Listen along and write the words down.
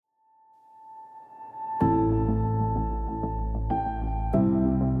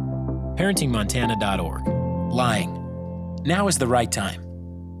ParentingMontana.org. Lying. Now is the right time.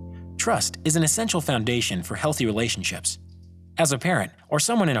 Trust is an essential foundation for healthy relationships. As a parent or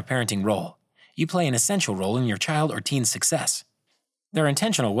someone in a parenting role, you play an essential role in your child or teen's success. There are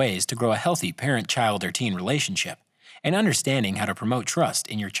intentional ways to grow a healthy parent-child or teen relationship, and understanding how to promote trust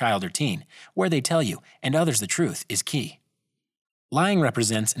in your child or teen, where they tell you and others the truth, is key. Lying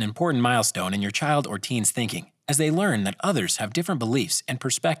represents an important milestone in your child or teen's thinking, as they learn that others have different beliefs and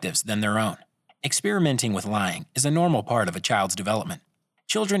perspectives than their own. Experimenting with lying is a normal part of a child's development.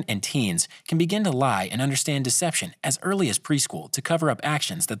 Children and teens can begin to lie and understand deception as early as preschool to cover up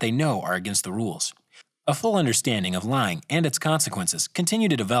actions that they know are against the rules. A full understanding of lying and its consequences continue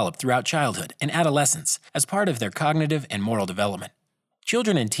to develop throughout childhood and adolescence as part of their cognitive and moral development.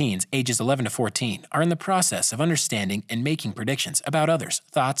 Children and teens ages 11 to 14 are in the process of understanding and making predictions about others'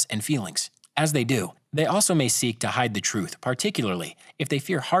 thoughts and feelings. As they do, they also may seek to hide the truth, particularly if they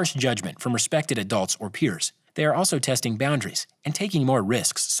fear harsh judgment from respected adults or peers. They are also testing boundaries and taking more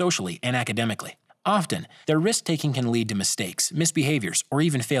risks socially and academically. Often, their risk-taking can lead to mistakes, misbehaviors, or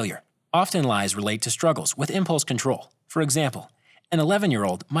even failure. Often lies relate to struggles with impulse control. For example, an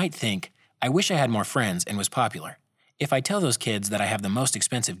 11-year-old might think, "I wish I had more friends and was popular. If I tell those kids that I have the most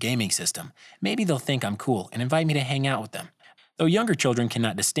expensive gaming system, maybe they'll think I'm cool and invite me to hang out with them." Though younger children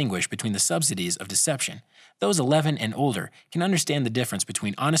cannot distinguish between the subtleties of deception, those 11 and older can understand the difference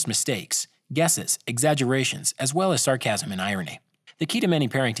between honest mistakes, guesses, exaggerations, as well as sarcasm and irony. The key to many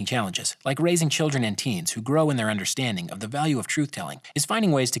parenting challenges, like raising children and teens who grow in their understanding of the value of truth-telling, is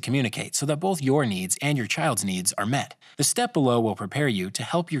finding ways to communicate so that both your needs and your child's needs are met. The step below will prepare you to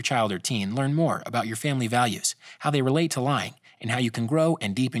help your child or teen learn more about your family values, how they relate to lying, and how you can grow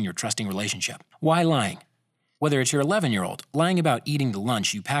and deepen your trusting relationship. Why lying? Whether it's your 11-year-old lying about eating the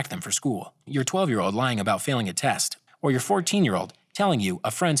lunch you packed them for school, your 12-year-old lying about failing a test, or your 14-year-old telling you a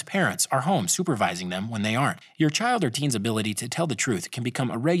friend's parents are home supervising them when they aren't, your child or teen's ability to tell the truth can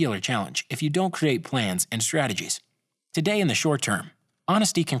become a regular challenge if you don't create plans and strategies. Today, in the short term,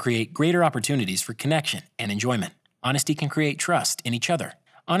 honesty can create greater opportunities for connection and enjoyment. Honesty can create trust in each other.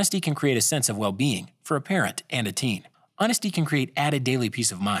 Honesty can create a sense of well-being for a parent and a teen. Honesty can create added daily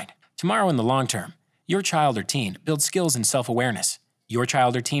peace of mind. Tomorrow, in the long term, your child or teen builds skills in self-awareness. Your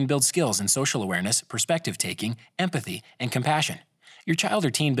child or teen builds skills in social awareness, perspective-taking, empathy, and compassion. Your child or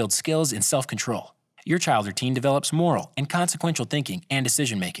teen builds skills in self-control. Your child or teen develops moral and consequential thinking and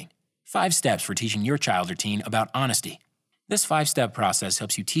decision-making. 5 steps for teaching your child or teen about honesty. This 5-step process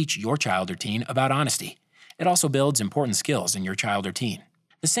helps you teach your child or teen about honesty. It also builds important skills in your child or teen.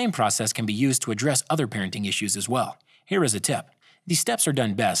 The same process can be used to address other parenting issues as well. Here is a tip. These steps are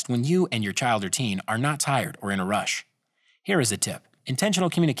done best when you and your child or teen are not tired or in a rush. Here is a tip. Intentional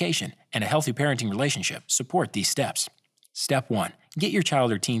communication and a healthy parenting relationship support these steps. Step 1. Get your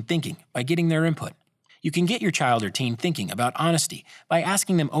child or teen thinking by getting their input. You can get your child or teen thinking about honesty by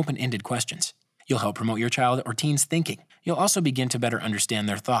asking them open-ended questions. You'll help promote your child or teen's thinking. You'll also begin to better understand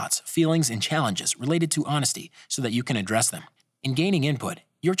their thoughts, feelings, and challenges related to honesty so that you can address them. In gaining input,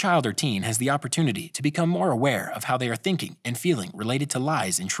 your child or teen has the opportunity to become more aware of how they are thinking and feeling related to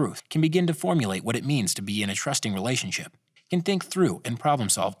lies and truth, can begin to formulate what it means to be in a trusting relationship, can think through and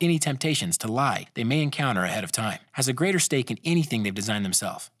problem-solve any temptations to lie they may encounter ahead of time, has a greater stake in anything they've designed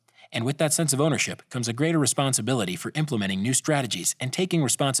themselves. And with that sense of ownership comes a greater responsibility for implementing new strategies and taking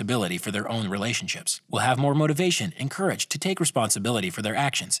responsibility for their own relationships. Will have more motivation and courage to take responsibility for their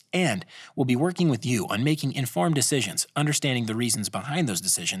actions, and will be working with you on making informed decisions, understanding the reasons behind those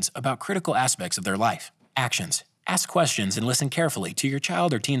decisions about critical aspects of their life. Actions. Ask questions and listen carefully to your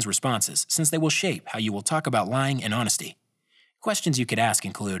child or teen's responses, since they will shape how you will talk about lying and honesty. Questions you could ask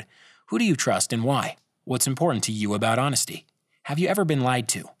include, who do you trust and why? What's important to you about honesty? Have you ever been lied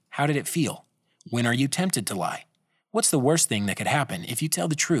to? How did it feel? When are you tempted to lie? What's the worst thing that could happen if you tell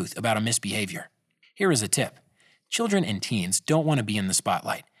the truth about a misbehavior? Here is a tip. Children and teens don't want to be in the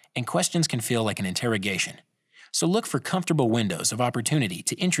spotlight, and questions can feel like an interrogation. So look for comfortable windows of opportunity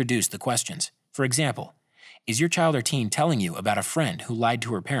to introduce the questions. For example, is your child or teen telling you about a friend who lied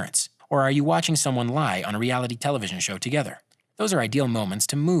to her parents? Or are you watching someone lie on a reality television show together? Those are ideal moments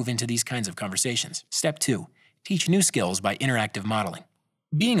to move into these kinds of conversations. Step 2. Teach new skills by interactive modeling.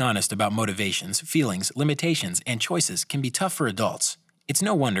 Being honest about motivations, feelings, limitations, and choices can be tough for adults. It's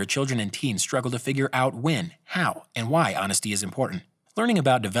no wonder children and teens struggle to figure out when, how, and why honesty is important. Learning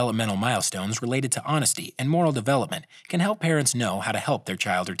about developmental milestones related to honesty and moral development can help parents know how to help their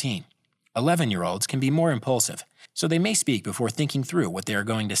child or teen. 11-year-olds can be more impulsive, so they may speak before thinking through what they are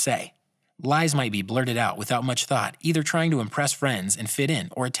going to say. Lies might be blurted out without much thought, either trying to impress friends and fit in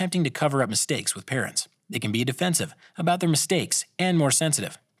or attempting to cover up mistakes with parents. They can be defensive about their mistakes and more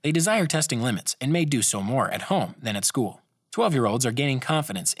sensitive. They desire testing limits and may do so more at home than at school. 12-year-olds are gaining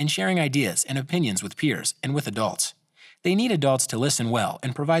confidence in sharing ideas and opinions with peers and with adults. They need adults to listen well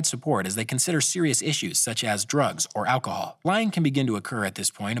and provide support as they consider serious issues such as drugs or alcohol. Lying can begin to occur at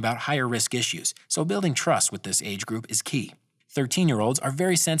this point about higher risk issues, so building trust with this age group is key. 13-year-olds are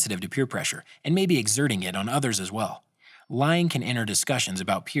very sensitive to peer pressure and may be exerting it on others as well. Lying can enter discussions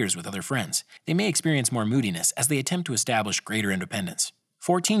about peers with other friends. They may experience more moodiness as they attempt to establish greater independence.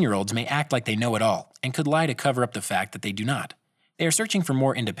 14-year-olds may act like they know it all and could lie to cover up the fact that they do not. They are searching for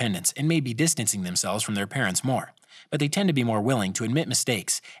more independence and may be distancing themselves from their parents more, but they tend to be more willing to admit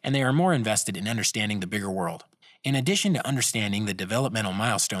mistakes and they are more invested in understanding the bigger world. In addition to understanding the developmental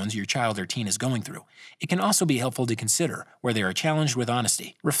milestones your child or teen is going through, it can also be helpful to consider where they are challenged with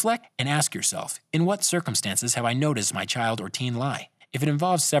honesty. Reflect and ask yourself, in what circumstances have I noticed my child or teen lie? If it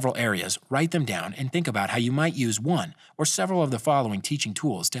involves several areas, write them down and think about how you might use one or several of the following teaching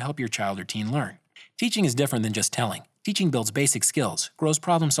tools to help your child or teen learn. Teaching is different than just telling. Teaching builds basic skills, grows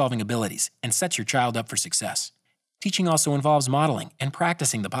problem-solving abilities, and sets your child up for success. Teaching also involves modeling and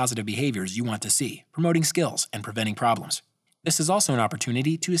practicing the positive behaviors you want to see, promoting skills and preventing problems. This is also an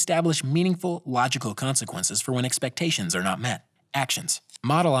opportunity to establish meaningful, logical consequences for when expectations are not met. Actions.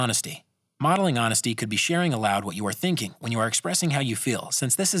 Model honesty. Modeling honesty could be sharing aloud what you are thinking when you are expressing how you feel,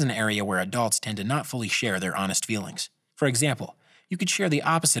 since this is an area where adults tend to not fully share their honest feelings. For example, you could share the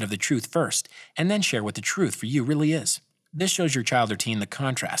opposite of the truth first, and then share what the truth for you really is. This shows your child or teen the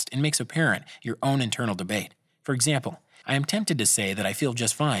contrast and makes apparent your own internal debate. For example, I am tempted to say that I feel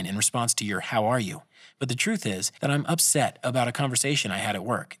just fine in response to your "how are you?" But the truth is that I'm upset about a conversation I had at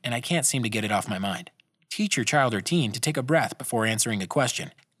work, and I can't seem to get it off my mind. Teach your child or teen to take a breath before answering a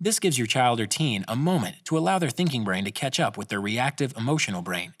question. This gives your child or teen a moment to allow their thinking brain to catch up with their reactive emotional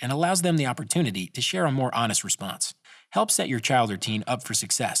brain and allows them the opportunity to share a more honest response. Help set your child or teen up for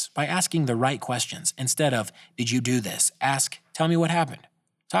success by asking the right questions. Instead of, "Did you do this?" ask, "Tell me what happened."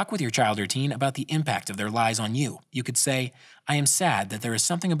 Talk with your child or teen about the impact of their lies on you. You could say, "I am sad that there is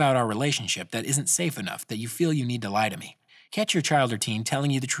something about our relationship that isn't safe enough that you feel you need to lie to me." Catch your child or teen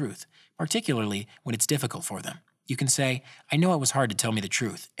telling you the truth, particularly when it's difficult for them. You can say, "I know it was hard to tell me the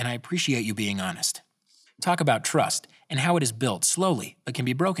truth, and I appreciate you being honest." Talk about trust and how it is built slowly but can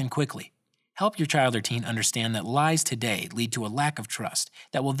be broken quickly. Help your child or teen understand that lies today lead to a lack of trust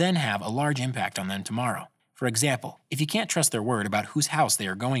that will then have a large impact on them tomorrow. For example, if you can't trust their word about whose house they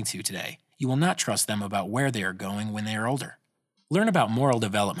are going to today, you will not trust them about where they are going when they are older. Learn about moral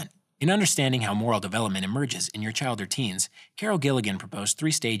development. In understanding how moral development emerges in your child or teens, Carol Gilligan proposed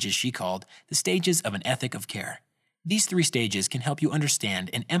 3 stages she called the stages of an ethic of care. These 3 stages can help you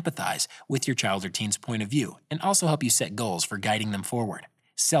understand and empathize with your child or teen's point of view and also help you set goals for guiding them forward.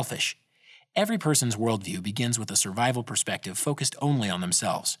 Selfish. Every person's worldview begins with a survival perspective focused only on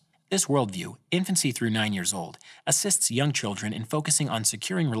themselves. This worldview, infancy through 9 years old, assists young children in focusing on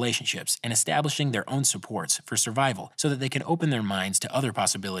securing relationships and establishing their own supports for survival so that they can open their minds to other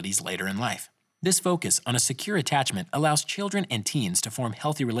possibilities later in life. This focus on a secure attachment allows children and teens to form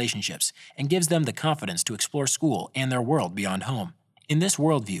healthy relationships and gives them the confidence to explore school and their world beyond home. In this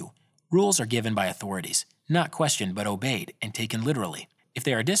worldview, rules are given by authorities, not questioned but obeyed and taken literally. If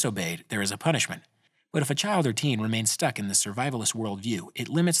they are disobeyed, there is a punishment. But if a child or teen remains stuck in this survivalist worldview, it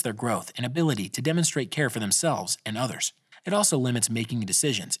limits their growth and ability to demonstrate care for themselves and others. It also limits making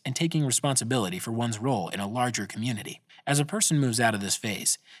decisions and taking responsibility for one's role in a larger community. As a person moves out of this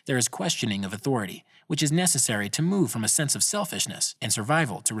phase, there is questioning of authority, which is necessary to move from a sense of selfishness and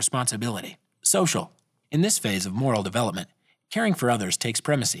survival to responsibility. Social. In this phase of moral development, caring for others takes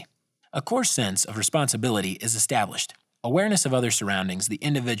primacy. A core sense of responsibility is established. Awareness of other surroundings, the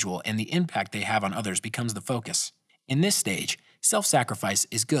individual, and the impact they have on others becomes the focus. In this stage, self-sacrifice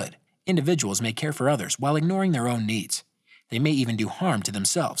is good. Individuals may care for others while ignoring their own needs. They may even do harm to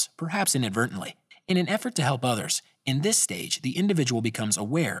themselves, perhaps inadvertently. In an effort to help others, in this stage, the individual becomes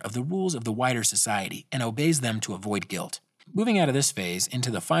aware of the rules of the wider society and obeys them to avoid guilt. Moving out of this phase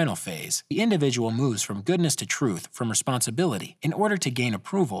into the final phase, the individual moves from goodness to truth, from responsibility, in order to gain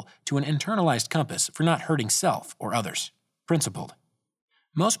approval, to an internalized compass for not hurting self or others. Principled.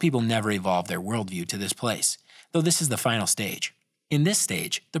 Most people never evolve their worldview to this place, though this is the final stage. In this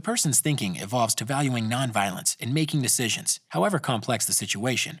stage, the person's thinking evolves to valuing nonviolence and making decisions, however complex the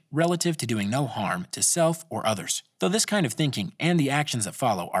situation, relative to doing no harm to self or others. Though this kind of thinking and the actions that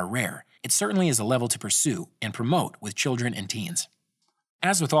follow are rare, it certainly is a level to pursue and promote with children and teens.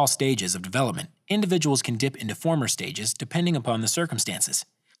 As with all stages of development, individuals can dip into former stages depending upon the circumstances.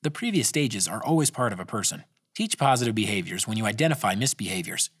 The previous stages are always part of a person. Teach positive behaviors when you identify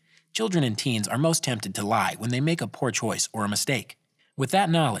misbehaviors. Children and teens are most tempted to lie when they make a poor choice or a mistake. With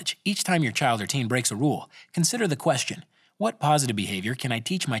that knowledge, each time your child or teen breaks a rule, consider the question, what positive behavior can I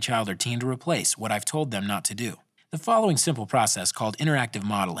teach my child or teen to replace what I've told them not to do? The following simple process called interactive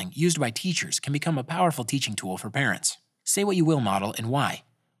modeling used by teachers can become a powerful teaching tool for parents. Say what you will model and why.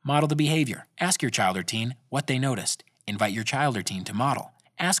 Model the behavior. Ask your child or teen what they noticed. Invite your child or teen to model.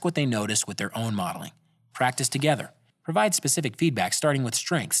 Ask what they noticed with their own modeling. Practice together. Provide specific feedback starting with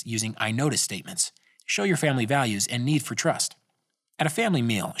strengths using I notice statements. Show your family values and need for trust. At a family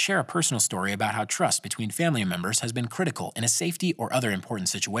meal, share a personal story about how trust between family members has been critical in a safety or other important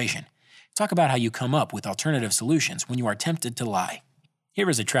situation. Talk about how you come up with alternative solutions when you are tempted to lie. Here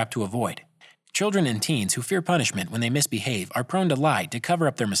is a trap to avoid. Children and teens who fear punishment when they misbehave are prone to lie to cover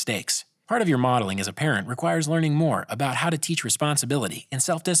up their mistakes. Part of your modeling as a parent requires learning more about how to teach responsibility and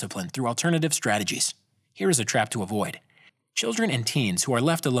self-discipline through alternative strategies. Here is a trap to avoid. Children and teens who are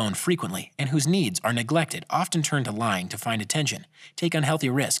left alone frequently and whose needs are neglected often turn to lying to find attention, take unhealthy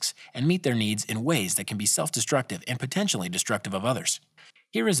risks, and meet their needs in ways that can be self-destructive and potentially destructive of others.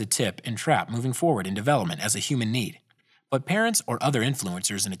 Here is a tip and trap moving forward in development as a human need. But parents or other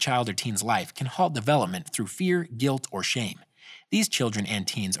influencers in a child or teen's life can halt development through fear, guilt, or shame. These children and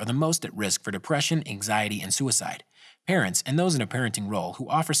teens are the most at risk for depression, anxiety, and suicide. Parents and those in a parenting role who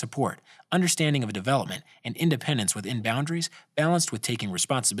offer support, understanding of development, and independence within boundaries, balanced with taking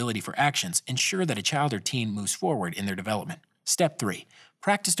responsibility for actions, ensure that a child or teen moves forward in their development. Step 3.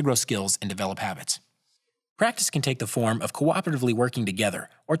 Practice to grow skills and develop habits. Practice can take the form of cooperatively working together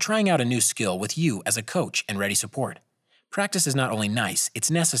or trying out a new skill with you as a coach and ready support. Practice is not only nice, it's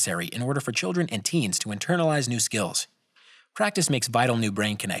necessary in order for children and teens to internalize new skills. Practice makes vital new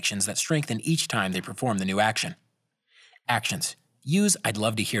brain connections that strengthen each time they perform the new action. Actions. Use I'd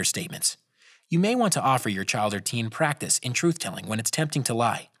love to hear statements. You may want to offer your child or teen practice in truth-telling when it's tempting to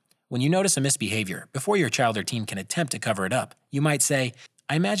lie. When you notice a misbehavior, before your child or teen can attempt to cover it up, you might say,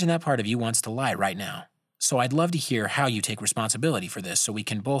 I imagine that part of you wants to lie right now. So I'd love to hear how you take responsibility for this so we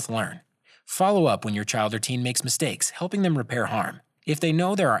can both learn. Follow up when your child or teen makes mistakes, helping them repair harm. If they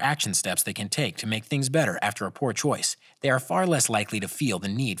know there are action steps they can take to make things better after a poor choice, they are far less likely to feel the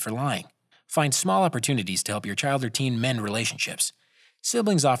need for lying. Find small opportunities to help your child or teen mend relationships.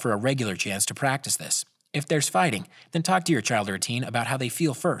 Siblings offer a regular chance to practice this. If there's fighting, then talk to your child or teen about how they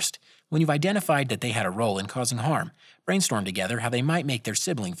feel first. When you've identified that they had a role in causing harm, brainstorm together how they might make their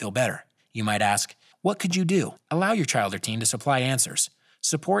sibling feel better. You might ask, what could you do? Allow your child or teen to supply answers.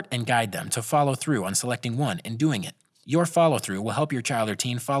 Support and guide them to follow through on selecting one and doing it. Your follow-through will help your child or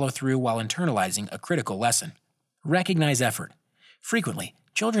teen follow through while internalizing a critical lesson. Recognize effort. Frequently,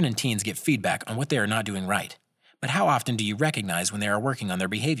 children and teens get feedback on what they are not doing right. But how often do you recognize when they are working on their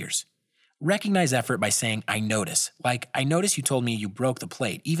behaviors? Recognize effort by saying, I notice. Like, I notice you told me you broke the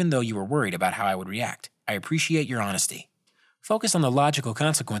plate even though you were worried about how I would react. I appreciate your honesty. Focus on the logical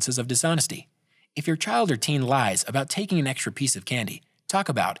consequences of dishonesty. If your child or teen lies about taking an extra piece of candy, talk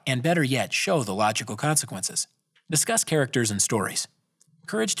about, and better yet, show the logical consequences. Discuss characters and stories.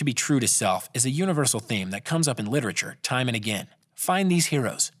 Courage to be true to self is a universal theme that comes up in literature time and again. Find these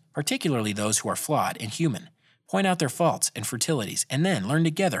heroes, particularly those who are flawed and human. Point out their faults and fertilities, and then learn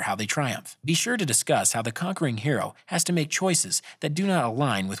together how they triumph. Be sure to discuss how the conquering hero has to make choices that do not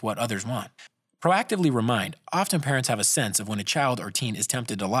align with what others want. Proactively remind. Often parents have a sense of when a child or teen is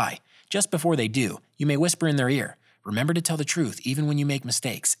tempted to lie. Just before they do, you may whisper in their ear, remember to tell the truth even when you make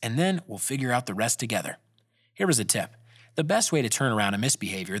mistakes, and then we'll figure out the rest together. Here is a tip. The best way to turn around a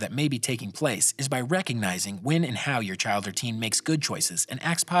misbehavior that may be taking place is by recognizing when and how your child or teen makes good choices and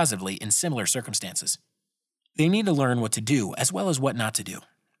acts positively in similar circumstances. They need to learn what to do as well as what not to do.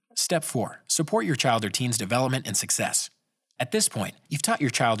 Step 4. Support your child or teen's development and success. At this point, you've taught your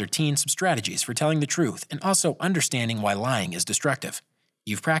child or teen some strategies for telling the truth and also understanding why lying is destructive.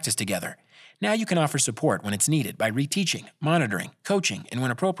 You've practiced together. Now you can offer support when it's needed by reteaching, monitoring, coaching, and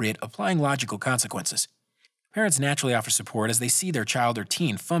when appropriate, applying logical consequences. Parents naturally offer support as they see their child or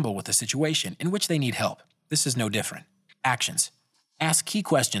teen fumble with a situation in which they need help. This is no different. Actions. Ask key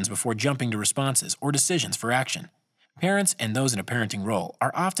questions before jumping to responses or decisions for action. Parents and those in a parenting role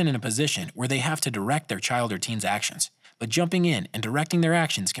are often in a position where they have to direct their child or teen's actions, but jumping in and directing their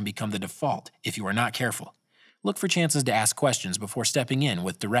actions can become the default if you are not careful. Look for chances to ask questions before stepping in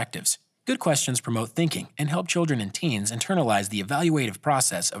with directives. Good questions promote thinking and help children and teens internalize the evaluative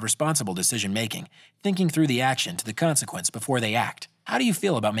process of responsible decision-making, thinking through the action to the consequence before they act. How do you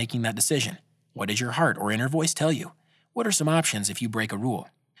feel about making that decision? What does your heart or inner voice tell you? What are some options if you break a rule?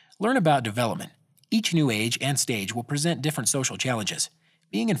 Learn about development. Each new age and stage will present different social challenges.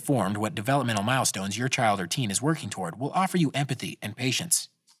 Being informed what developmental milestones your child or teen is working toward will offer you empathy and patience.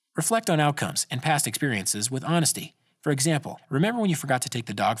 Reflect on outcomes and past experiences with honesty. For example, remember when you forgot to take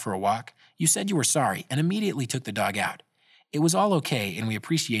the dog for a walk? You said you were sorry and immediately took the dog out. It was all okay and we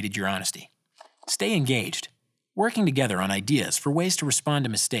appreciated your honesty. Stay engaged. Working together on ideas for ways to respond to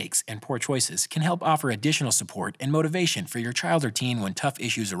mistakes and poor choices can help offer additional support and motivation for your child or teen when tough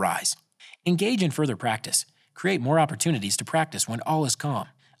issues arise. Engage in further practice. Create more opportunities to practice when all is calm.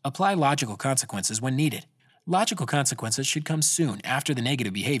 Apply logical consequences when needed. Logical consequences should come soon after the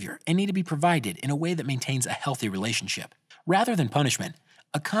negative behavior and need to be provided in a way that maintains a healthy relationship. Rather than punishment,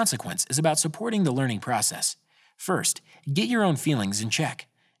 a consequence is about supporting the learning process. First, get your own feelings in check.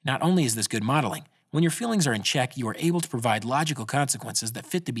 Not only is this good modeling, when your feelings are in check, you are able to provide logical consequences that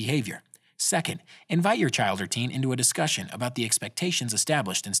fit the behavior. Second, invite your child or teen into a discussion about the expectations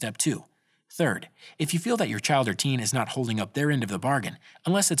established in Step 2. Third, if you feel that your child or teen is not holding up their end of the bargain,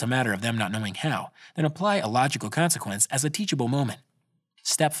 unless it's a matter of them not knowing how, then apply a logical consequence as a teachable moment.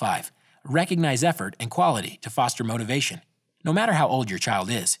 Step 5. Recognize effort and quality to foster motivation. No matter how old your child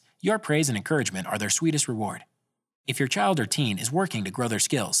is, your praise and encouragement are their sweetest reward. If your child or teen is working to grow their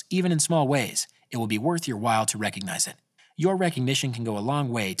skills, even in small ways, it will be worth your while to recognize it. Your recognition can go a long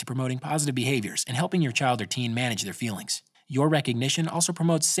way to promoting positive behaviors and helping your child or teen manage their feelings. Your recognition also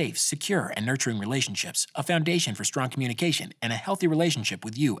promotes safe, secure, and nurturing relationships, a foundation for strong communication, and a healthy relationship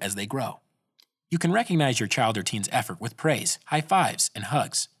with you as they grow. You can recognize your child or teen's effort with praise, high fives, and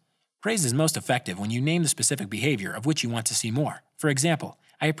hugs. Praise is most effective when you name the specific behavior of which you want to see more. For example,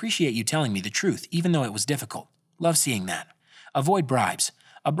 I appreciate you telling me the truth even though it was difficult. Love seeing that. Avoid bribes.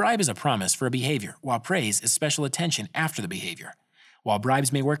 A bribe is a promise for a behavior, while praise is special attention after the behavior. While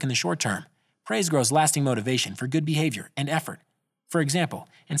bribes may work in the short term, praise grows lasting motivation for good behavior and effort. For example,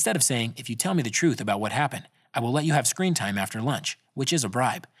 instead of saying, "If you tell me the truth about what happened, I will let you have screen time after lunch," which is a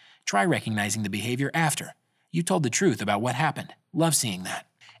bribe, try recognizing the behavior after. You told the truth about what happened. Love seeing that.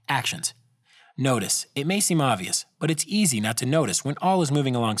 Actions. Notice. It may seem obvious, but it's easy not to notice when all is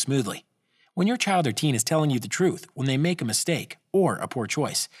moving along smoothly. When your child or teen is telling you the truth when they make a mistake or a poor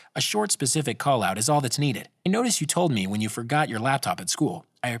choice, a short, specific call-out is all that's needed. I notice you told me when you forgot your laptop at school.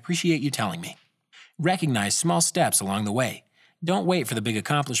 I appreciate you telling me. Recognize small steps along the way. Don't wait for the big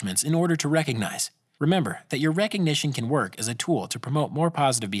accomplishments in order to recognize. Remember that your recognition can work as a tool to promote more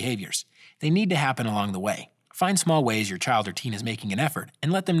positive behaviors. They need to happen along the way. Find small ways your child or teen is making an effort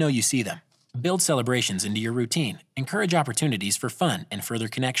and let them know you see them. Build celebrations into your routine. Encourage opportunities for fun and further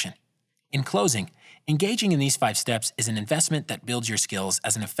connection. In closing, engaging in these 5 steps is an investment that builds your skills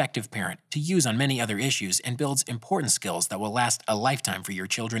as an effective parent to use on many other issues and builds important skills that will last a lifetime for your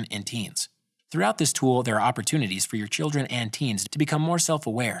children and teens. Throughout this tool, there are opportunities for your children and teens to become more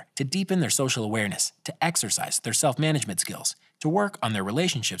self-aware, to deepen their social awareness, to exercise their self-management skills, to work on their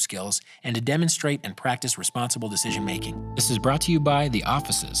relationship skills, and to demonstrate and practice responsible decision-making. This is brought to you by the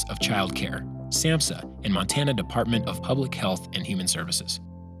Offices of Child Care, SAMHSA, and Montana Department of Public Health and Human Services.